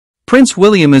Prince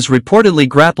William is reportedly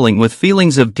grappling with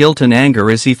feelings of guilt and anger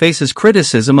as he faces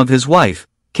criticism of his wife,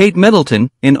 Kate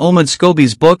Middleton, in Omid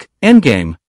Scobie's book,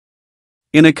 Endgame.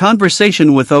 In a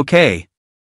conversation with OK!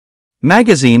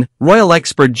 Magazine, royal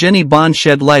expert Jennie Bond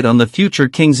shed light on the future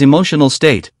king's emotional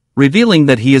state, revealing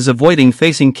that he is avoiding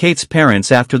facing Kate's parents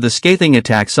after the scathing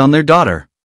attacks on their daughter.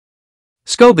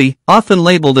 Scobie, often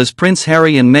labeled as Prince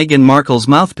Harry and Meghan Markle's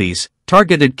mouthpiece,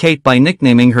 targeted Kate by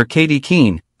nicknaming her Katie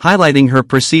Keene, highlighting her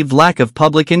perceived lack of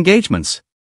public engagements.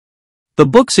 The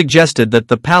book suggested that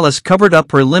the palace covered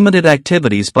up her limited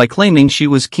activities by claiming she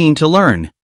was keen to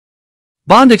learn.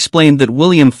 Bond explained that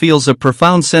William feels a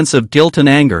profound sense of guilt and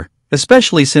anger,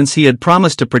 especially since he had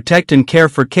promised to protect and care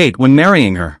for Kate when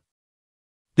marrying her.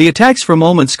 The attacks from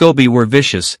Omid Scobie were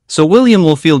vicious, so William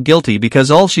will feel guilty because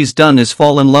all she's done is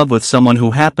fall in love with someone who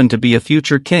happened to be a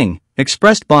future king,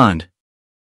 expressed Bond.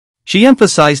 She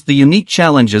emphasized the unique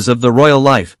challenges of the royal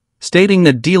life, stating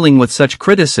that dealing with such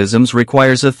criticisms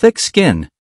requires a thick skin.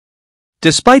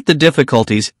 Despite the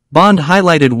difficulties, Bond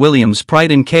highlighted William's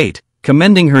pride in Kate,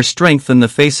 commending her strength in the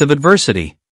face of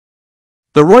adversity.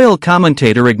 The royal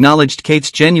commentator acknowledged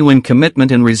Kate's genuine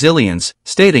commitment and resilience,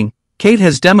 stating, "Kate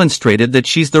has demonstrated that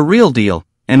she's the real deal,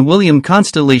 and William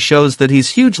constantly shows that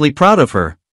he's hugely proud of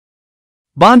her."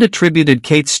 Bond attributed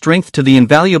Kate's strength to the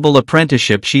invaluable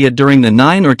apprenticeship she had during the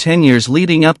 9 or 10 years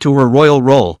leading up to her royal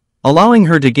role, allowing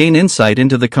her to gain insight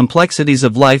into the complexities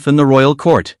of life in the royal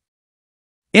court.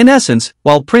 In essence,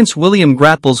 while Prince William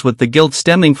grapples with the guilt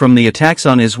stemming from the attacks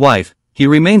on his wife, he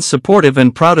remains supportive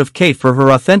and proud of Kate for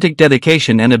her authentic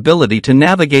dedication and ability to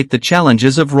navigate the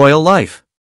challenges of royal life.